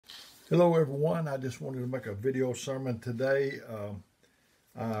Hello everyone, I just wanted to make a video sermon today.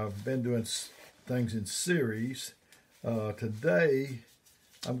 I've been doing things in series. Today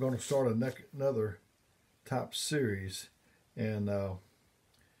I'm going to start another type series, and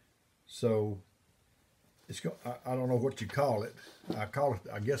so I don't know what you call it. I call it,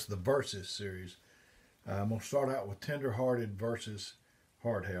 I guess, the Verses series. I'm going to start out with tender-hearted versus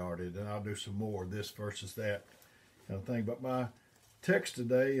hard-hearted, and I'll do some more this versus that kind of thing. But my text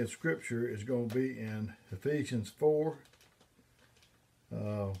today in Scripture is going to be in Ephesians 4,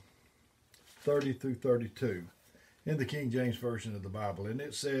 30 through 32, in the King James Version of the Bible. And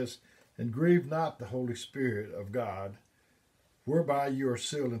it says, "And grieve not the Holy Spirit of God, whereby you are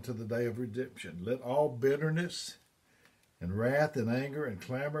sealed unto the day of redemption. Let all bitterness and wrath and anger and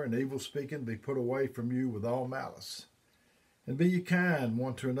clamor and evil speaking be put away from you with all malice. And be ye kind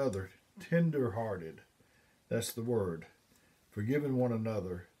one to another, tender-hearted." That's the word. "Forgiving one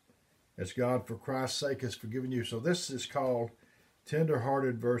another, as God for Christ's sake has forgiven you." So this is called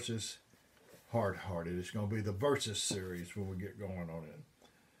tender-hearted versus hard-hearted. It's going to be the Verses series when we get going on it.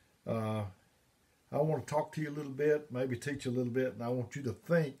 I want to talk to you a little bit, maybe teach you a little bit, and I want you to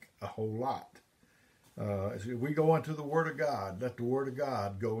think a whole lot. As we go into the Word of God, let the Word of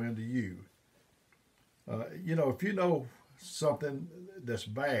God go into you. If you know something that's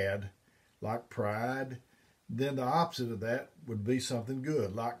bad, like pride, then the opposite of that would be something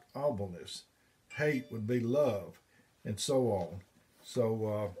good, like humbleness. Hate would be love, and so on.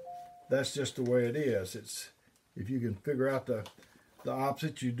 So that's just the way it is. It's if you can figure out the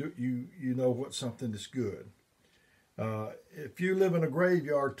opposite, you know what something is good. If you live in a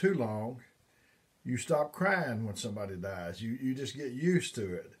graveyard too long, you stop crying when somebody dies. You just get used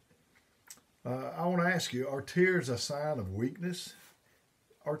to it. I want to ask you: are tears a sign of weakness?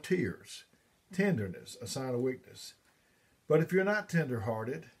 Are tears tenderness a sign of weakness? But if you're not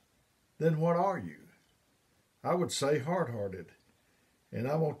tender-hearted, then what are you? I would say hard-hearted. And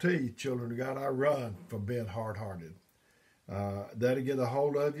I'm going to tell you, children of God, I run from being hard-hearted. That'll get a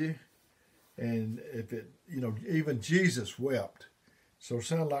hold of you. And if it, even Jesus wept. So it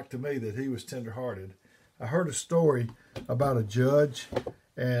sounded like to me that he was tender-hearted. I heard a story about a judge,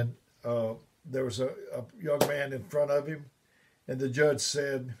 and there was a young man in front of him, and the judge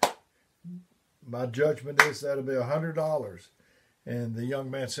said, "My judgment is that'll be $100. And the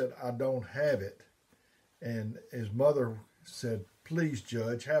young man said, "I don't have it." And his mother said, "Please,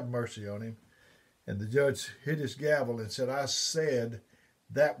 Judge, have mercy on him." And the judge hit his gavel and said, "I said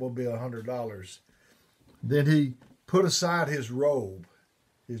that will be $100. Then he put aside his robe,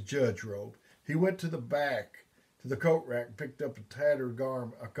 his judge robe. He went to the back, to the coat rack, picked up a tattered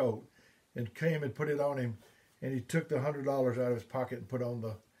a coat, and came and put it on him. And he took the $100 out of his pocket and put on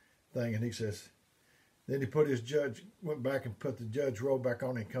the thing, and he says, then he went back and put the judge robe back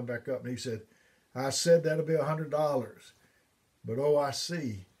on and come back up, and he said, "I said that'll be $100, but oh, I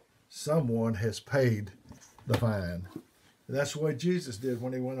see someone has paid the fine." And that's the way Jesus did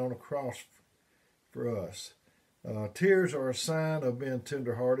when he went on a cross for us. Tears are a sign of being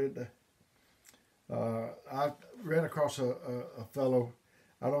tenderhearted. I ran across a fellow,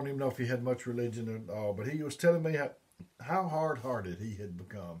 I don't even know if he had much religion at all, but he was telling me how hard-hearted he had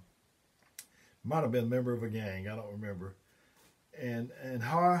become. Might have been a member of a gang, I don't remember. And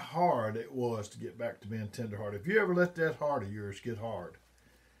how hard it was to get back to being tenderhearted. If you ever let that heart of yours get hard,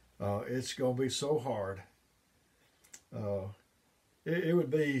 it's going to be so hard. It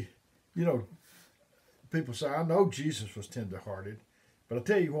would be, people say, "I know Jesus was tenderhearted," but I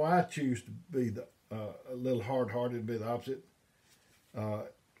tell you why I choose to be a little hard-hearted and be the opposite.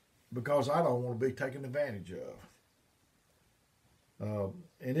 Because I don't want to be taken advantage of.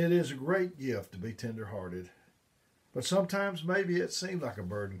 And it is a great gift to be tender-hearted. But sometimes maybe it seems like a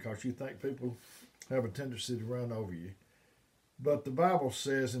burden because you think people have a tendency to run over you. But the Bible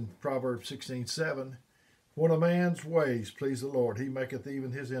says in Proverbs 16:7, "When a man's ways please the Lord, he maketh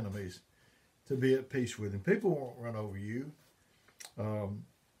even his enemies to be at peace with him." People won't run over you.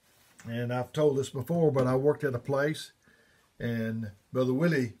 And I've told this before, but I worked at a place, and Brother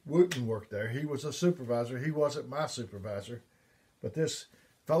Willie Wooten worked there. He was a supervisor. He wasn't my supervisor. But this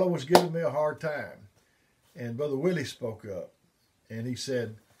fellow was giving me a hard time. And Brother Willie spoke up. And he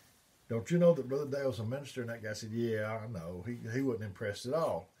said, "Don't you know that Brother Dale's a minister?" And that guy said, "Yeah, I know." He wasn't impressed at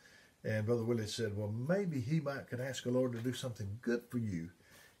all. And Brother Willie said, "Well, maybe he could ask the Lord to do something good for you."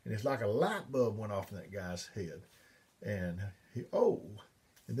 And it's like a light bulb went off in that guy's head. And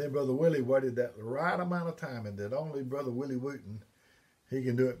and then Brother Willie waited that right amount of time, and that only Brother Willie Wooten, he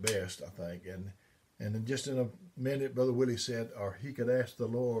can do it best, I think. And then just in a minute, Brother Willie said, or he could ask the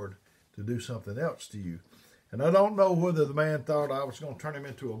Lord to do something else to you. And I don't know whether the man thought I was going to turn him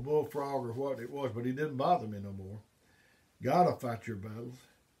into a bullfrog or what it was, but he didn't bother me no more. God will fight your battles.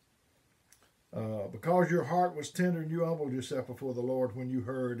 Because your heart was tender and you humbled yourself before the Lord when you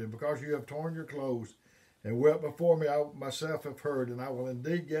heard, and because you have torn your clothes and wept before me, I myself have heard, and I will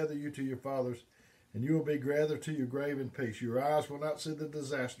indeed gather you to your fathers, and you will be gathered to your grave in peace. Your eyes will not see the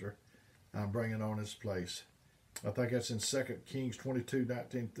disaster I'm bringing on this place. I think that's in 2 Kings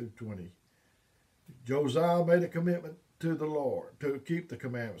 22:19-20. Josiah made a commitment to the Lord, to keep the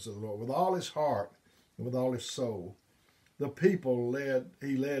commandments of the Lord with all his heart and with all his soul. The people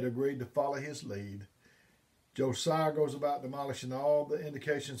he led agreed to follow his lead. Josiah goes about demolishing all the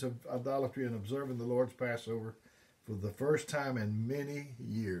indications of idolatry and observing the Lord's Passover for the first time in many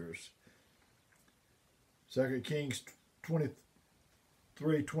years. 2 Kings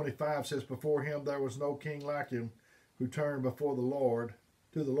 23:25 says, before him there was no king like him, who turned before the Lord,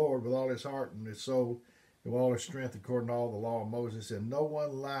 to the Lord with all his heart and his soul, and with all his strength according to all the law of Moses, and no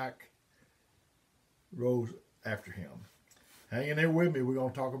one like rose after him. Hang in there with me. We're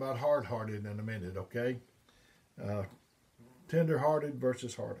going to talk about hard-hearted in a minute, okay? Tender-hearted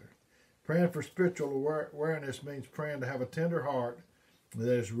versus harder. Praying for spiritual awareness means praying to have a tender heart that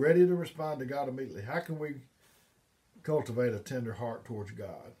is ready to respond to God immediately. How can we cultivate a tender heart towards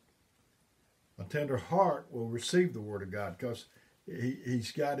God? A tender heart will receive the word of God because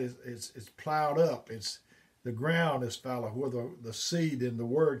he's got it's plowed up. The ground is fallow where the seed and the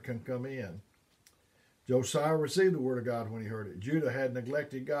word can come in. Josiah received the word of God when he heard it. Judah had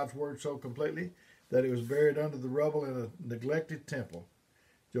neglected God's word so completely that it was buried under the rubble in a neglected temple.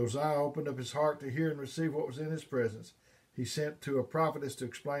 Josiah opened up his heart to hear and receive what was in his presence. He sent to a prophetess to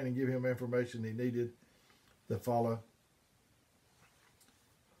explain and give him information he needed to follow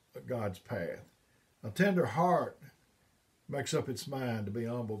God's path. A tender heart makes up its mind to be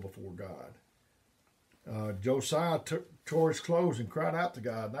humble before God. Josiah tore his clothes and cried out to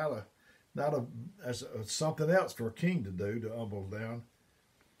God, as something else for a king to do, to humble down.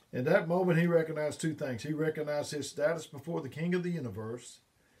 In that moment, he recognized two things. He recognized his status before the King of the universe.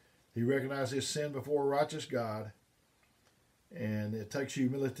 He recognized his sin before a righteous God. And it takes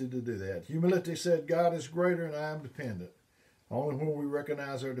humility to do that. Humility said, God is greater and I am dependent. Only when we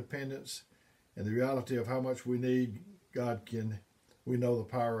recognize our dependence and the reality of how much we need God we know the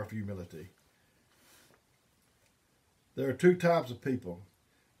power of humility. There are two types of people.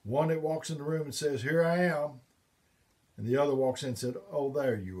 One that walks in the room and says, here I am. And the other walks in and said, oh,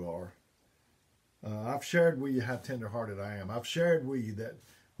 there you are. I've shared with you how tender-hearted I am. I've shared with you that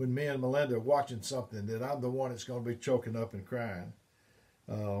when me and Melinda are watching something, that I'm the one that's going to be choking up and crying.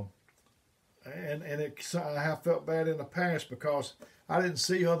 I have felt bad in the past because I didn't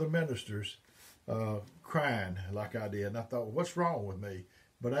see other ministers crying like I did. And I thought, well, what's wrong with me?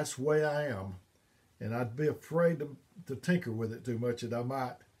 But that's the way I am. And I'd be afraid to tinker with it too much that I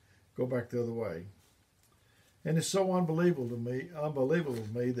might go back the other way. And it's so unbelievable to me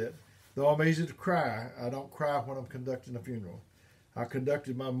that though I'm easy to cry, I don't cry when I'm conducting a funeral. I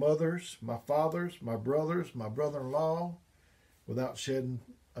conducted my mother's, my father's, my brother's, my brother-in-law without shedding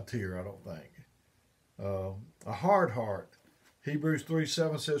a tear, I don't think. A hard heart. Hebrews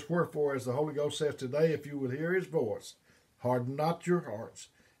 3:7 says, wherefore, as the Holy Ghost says today, if you will hear his voice, harden not your hearts,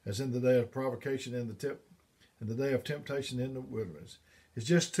 as in the day of provocation in the day of temptation in the wilderness. It's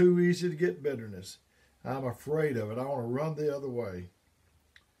just too easy to get bitterness. I'm afraid of it. I want to run the other way.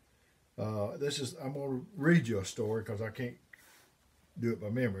 I'm going to read you a story because I can't do it by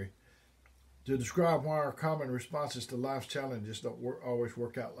memory. To describe why our common responses to life's challenges don't always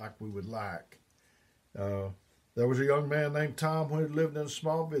work out like we would like. There was a young man named Tom who lived in a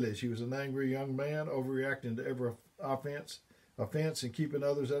small village. He was an angry young man, overreacting to every offense and keeping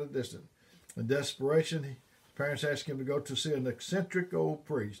others at a distance. In desperation, his parents asked him to go to see an eccentric old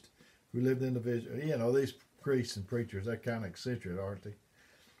priest who lived in the village. You know, these priests and preachers, they're kind of eccentric, aren't they?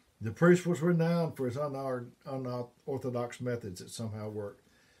 The priest was renowned for his unorthodox methods that somehow worked.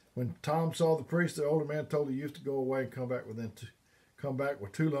 When Tom saw the priest, the older man told the youth to go away and come back with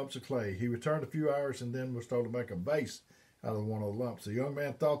 2 lumps of clay. He returned a few hours and then was told to make a vase out of one of the lumps. The young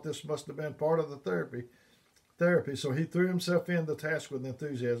man thought this must have been part of the therapy, so he threw himself in the task with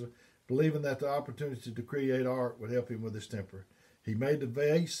enthusiasm, believing that the opportunity to create art would help him with his temper. He made the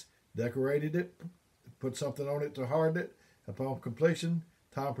vase, decorated it, put something on it to harden it. Upon completion,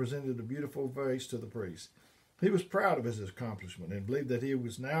 Tom presented a beautiful vase to the priest. He was proud of his accomplishment and believed that he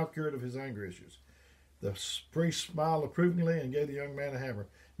was now cured of his anger issues. The priest smiled approvingly and gave the young man a hammer.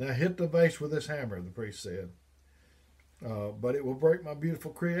 Now hit the vase with this hammer, the priest said. But it will break my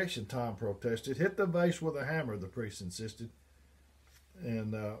beautiful creation, Tom protested. Hit the vase with a hammer, the priest insisted.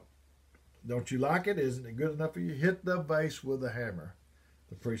 And Don't you like it? Isn't it good enough for you? Hit the vase with a hammer,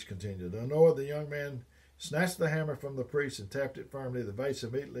 the priest continued. Annoyed, the young man snatched the hammer from the priest and tapped it firmly. The vase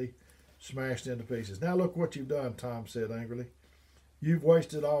immediately smashed into pieces. Now look what you've done, Tom said angrily. You've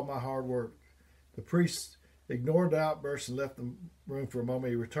wasted all my hard work. The priest ignored the outburst and left the room for a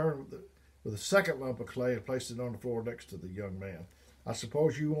moment. He returned with a second lump of clay and placed it on the floor next to the young man. I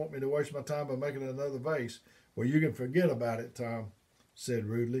suppose you want me to waste my time by making another vase? Well, you can forget about it, Tom said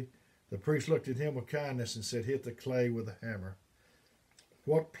rudely. The priest looked at him with kindness and said, hit the clay with a hammer.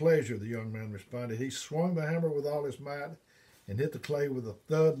 What pleasure, the young man responded. He swung the hammer with all his might and hit the clay with a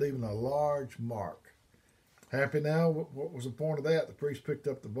thud, leaving a large mark. Happy now? What was the point of that? The priest picked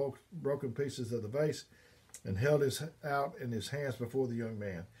up the broken pieces of the vase and held it out in his hands before the young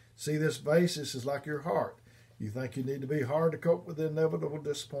man. See this vase? This is like your heart. You think you need to be hard to cope with the inevitable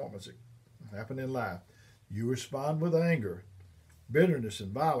disappointments that happen in life. You respond with anger, bitterness,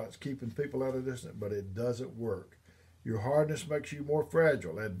 and violence, keeping people at a distance, but it doesn't work. Your hardness makes you more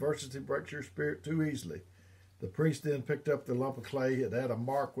fragile. Adversity breaks your spirit too easily. The priest then picked up the lump of clay. It had a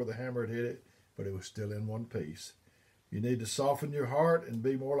mark where the hammer had hit it, but it was still in one piece. You need to soften your heart and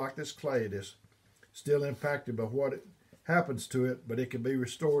be more like this clay. It is still impacted by what happens to it, but it can be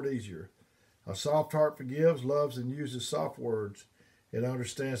restored easier. A soft heart forgives, loves, and uses soft words. It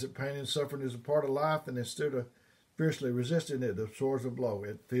understands that pain and suffering is a part of life, and instead of fiercely resisting it, absorbs a blow.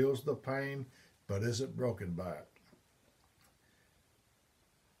 It feels the pain, but isn't broken by it.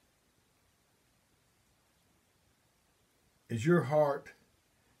 Is your heart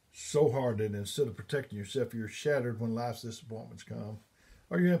so hard that instead of protecting yourself, you're shattered when life's disappointments come?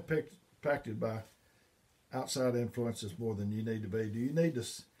 Are you impacted by outside influences more than you need to be? Do you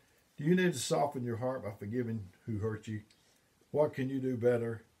need to soften your heart by forgiving who hurt you? What can you do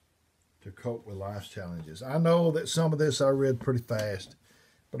better to cope with life's challenges? I know that some of this I read pretty fast,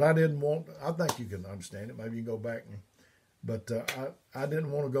 but I think you can understand it. Maybe you can go back but I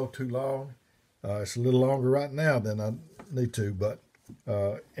didn't want to go too long. It's a little longer right now than I need to, but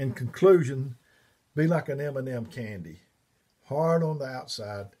in conclusion, be like an M&M candy. Hard on the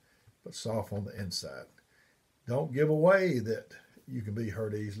outside, but soft on the inside. Don't give away that you can be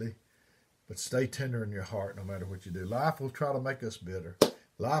hurt easily, but stay tender in your heart no matter what you do. Life will try to make us bitter.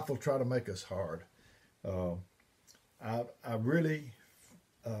 Life will try to make us hard. I really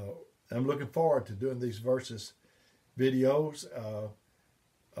am looking forward to doing these verses videos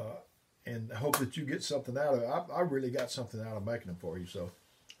and I hope that you get something out of it. I really got something out of making them for you. So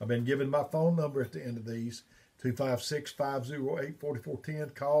I've been giving my phone number at the end of these,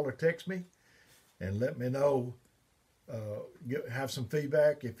 256-508-4410. Call or text me and let me know. Have some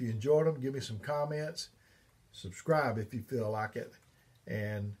feedback. If you enjoyed them, give me some comments. Subscribe if you feel like it.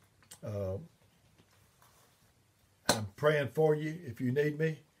 And I'm praying for you. If you need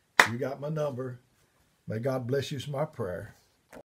me, you got my number. May God bless you is my prayer.